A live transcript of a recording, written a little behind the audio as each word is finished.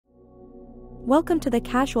Welcome to the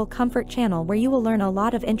Casual Comfort channel, where you will learn a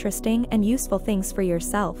lot of interesting and useful things for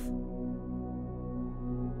yourself.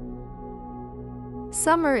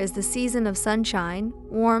 Summer is the season of sunshine,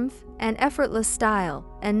 warmth, and effortless style,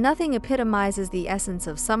 and nothing epitomizes the essence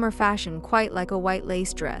of summer fashion quite like a white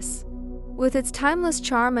lace dress. With its timeless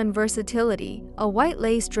charm and versatility, a white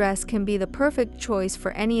lace dress can be the perfect choice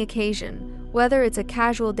for any occasion, whether it's a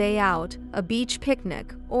casual day out, a beach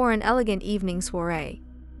picnic, or an elegant evening soiree.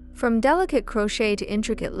 From delicate crochet to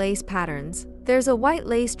intricate lace patterns, there's a white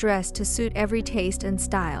lace dress to suit every taste and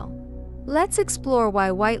style. Let's explore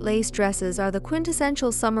why white lace dresses are the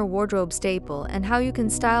quintessential summer wardrobe staple and how you can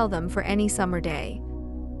style them for any summer day.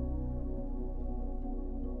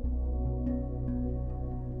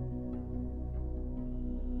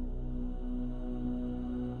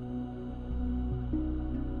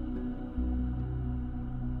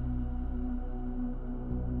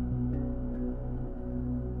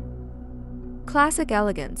 Classic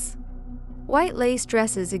elegance. White lace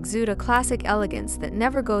dresses exude a classic elegance that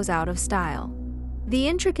never goes out of style. The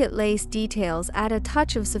intricate lace details add a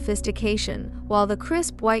touch of sophistication, while the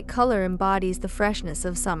crisp white color embodies the freshness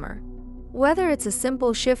of summer. Whether it's a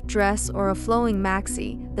simple shift dress or a flowing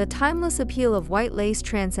maxi, the timeless appeal of white lace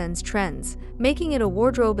transcends trends, making it a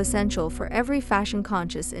wardrobe essential for every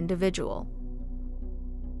fashion-conscious individual.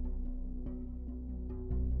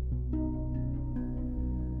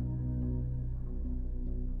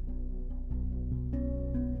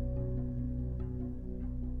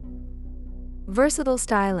 Versatile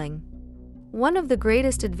styling. One of the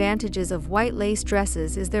greatest advantages of white lace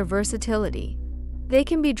dresses is their versatility. They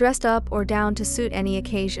can be dressed up or down to suit any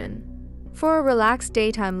occasion. For a relaxed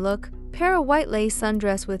daytime look, pair a white lace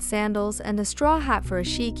sundress with sandals and a straw hat for a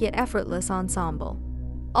chic yet effortless ensemble.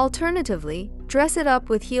 Alternatively, dress it up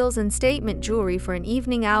with heels and statement jewelry for an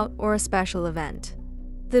evening out or a special event.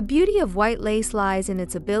 The beauty of white lace lies in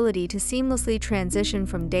its ability to seamlessly transition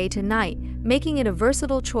from day to night, making it a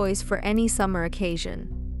versatile choice for any summer occasion.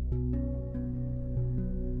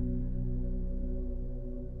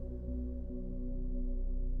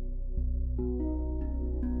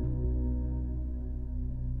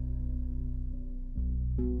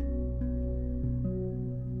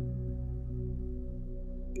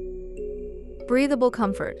 Breathable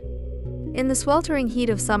comfort. In the sweltering heat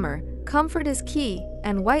of summer, comfort is key,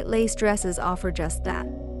 and white lace dresses offer just that.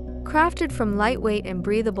 Crafted from lightweight and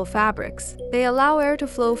breathable fabrics, they allow air to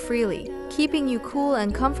flow freely, keeping you cool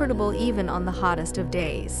and comfortable even on the hottest of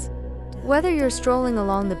days. Whether you're strolling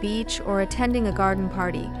along the beach or attending a garden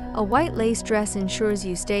party, a white lace dress ensures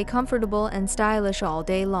you stay comfortable and stylish all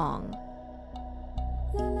day long.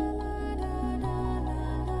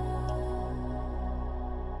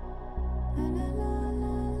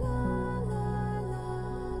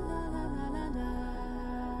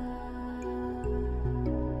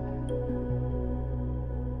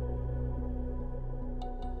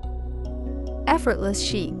 Effortless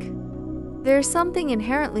chic. There's something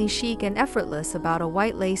inherently chic and effortless about a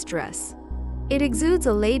white lace dress. It exudes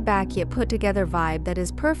a laid-back yet put-together vibe that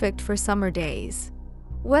is perfect for summer days.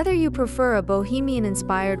 Whether you prefer a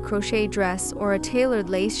bohemian-inspired crochet dress or a tailored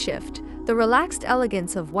lace shift, the relaxed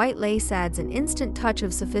elegance of white lace adds an instant touch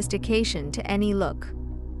of sophistication to any look.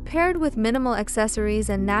 Paired with minimal accessories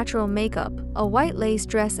and natural makeup, a white lace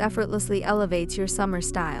dress effortlessly elevates your summer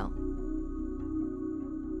style.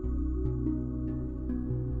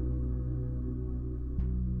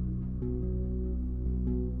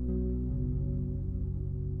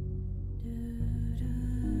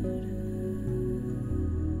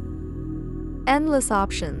 Endless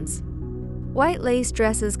options. White lace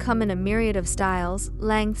dresses come in a myriad of styles,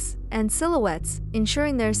 lengths, and silhouettes,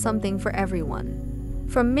 ensuring there's something for everyone.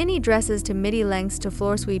 From mini dresses to midi lengths to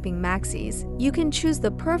floor-sweeping maxis, you can choose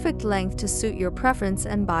the perfect length to suit your preference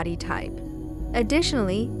and body type.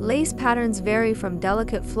 Additionally, lace patterns vary from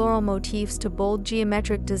delicate floral motifs to bold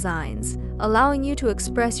geometric designs, allowing you to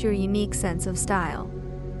express your unique sense of style.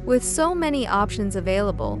 With so many options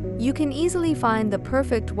available, you can easily find the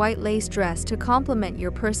perfect white lace dress to complement your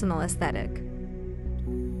personal aesthetic.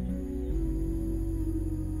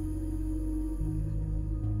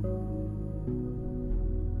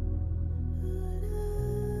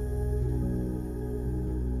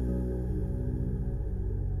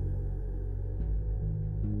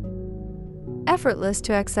 Effortless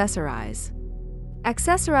to accessorize.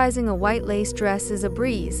 Accessorizing a white lace dress is a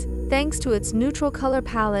breeze, thanks to its neutral color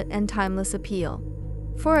palette and timeless appeal.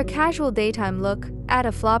 For a casual daytime look, add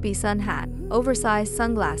a floppy sun hat, oversized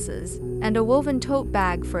sunglasses, and a woven tote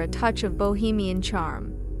bag for a touch of bohemian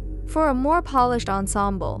charm. For a more polished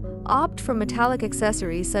ensemble, Opt for metallic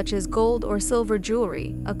accessories such as gold or silver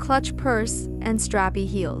jewelry, a clutch purse, and strappy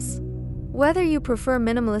heels. Whether you prefer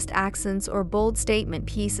minimalist accents or bold statement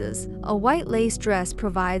pieces, a white lace dress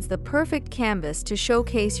provides the perfect canvas to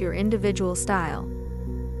showcase your individual style.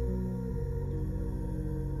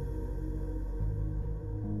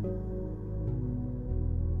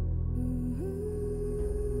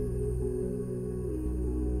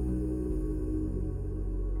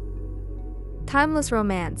 Timeless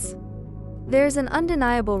romance. There's an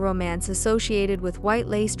undeniable romance associated with white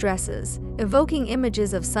lace dresses, evoking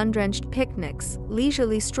images of sun-drenched picnics,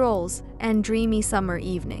 leisurely strolls, and dreamy summer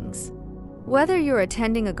evenings. Whether you're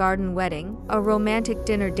attending a garden wedding, a romantic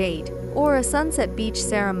dinner date, or a sunset beach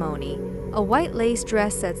ceremony, a white lace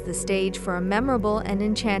dress sets the stage for a memorable and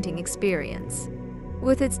enchanting experience.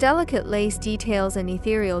 With its delicate lace details and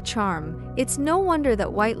ethereal charm, it's no wonder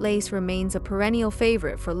that white lace remains a perennial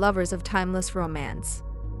favorite for lovers of timeless romance.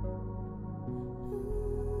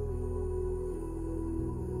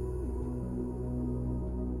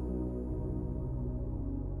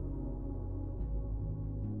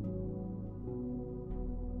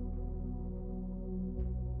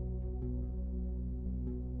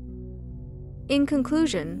 In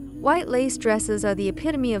conclusion, white lace dresses are the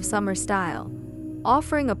epitome of summer style,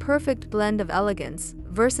 offering a perfect blend of elegance,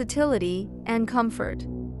 versatility, and comfort.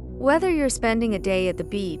 Whether you're spending a day at the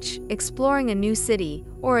beach, exploring a new city,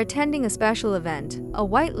 or attending a special event, a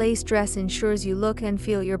white lace dress ensures you look and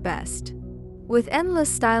feel your best. With endless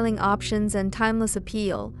styling options and timeless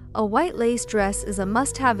appeal, a white lace dress is a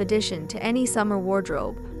must-have addition to any summer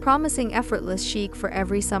wardrobe, promising effortless chic for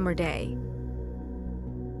every summer day.